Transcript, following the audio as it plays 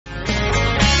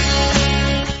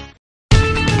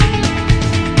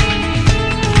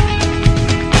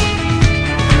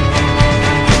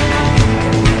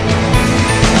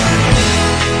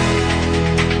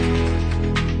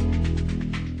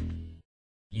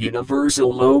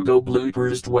Universal logo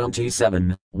bloopers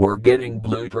 27. We're getting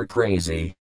blooper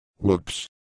crazy. Whoops.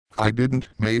 I didn't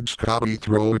make Scotty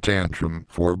throw a tantrum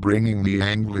for bringing the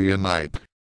Anglianite.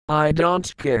 I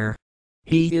don't care.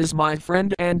 He is my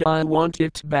friend and I want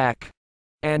it back.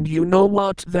 And you know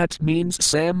what that means,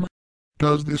 Sam?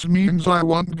 Does this means I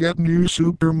won't get new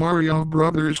Super Mario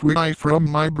Brothers Wii from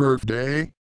my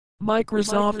birthday?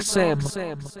 Microsoft Sam.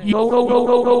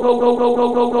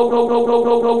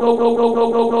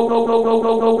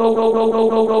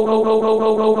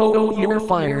 You're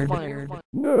fired.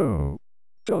 No,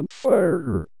 don't fire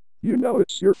her. You know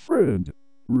it's your friend,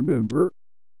 remember?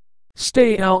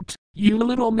 Stay out, you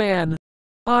little man.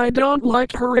 I don't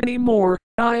like her anymore.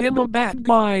 I am a bad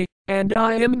guy, and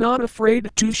I am not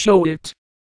afraid to show it.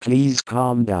 Please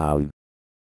calm down.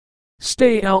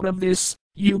 Stay out of this,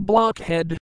 you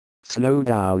blockhead. Slow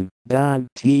down, Dan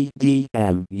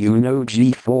TDM. You know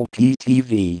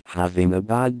G4PTV having a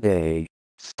bad day.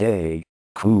 Stay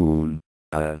cool.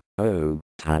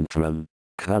 Tantrum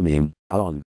coming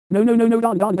on. No,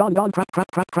 crap,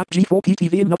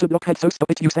 G4PTV and not a blockhead, so stop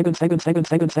it, you second.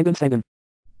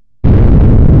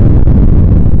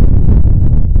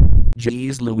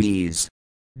 Jeez Louise.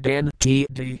 Dan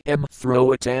TDM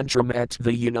throw a tantrum at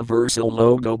the Universal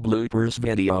logo bloopers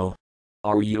video.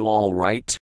 Are you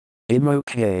alright? I'm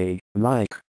okay,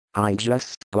 Mike. I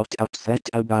just got upset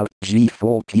about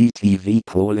G4PTV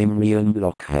calling me a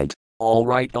blockhead.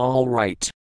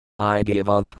 Alright. I give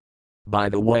up. By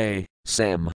the way,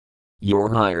 Sam.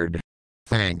 You're hired.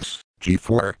 Thanks,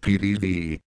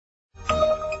 G4PTV.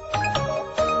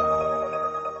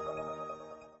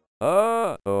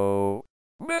 Uh-oh.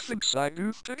 Message site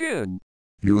goofed again.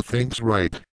 You think's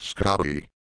right, Scotty.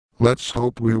 Let's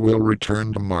hope we will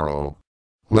return tomorrow.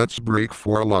 Let's break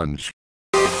for lunch.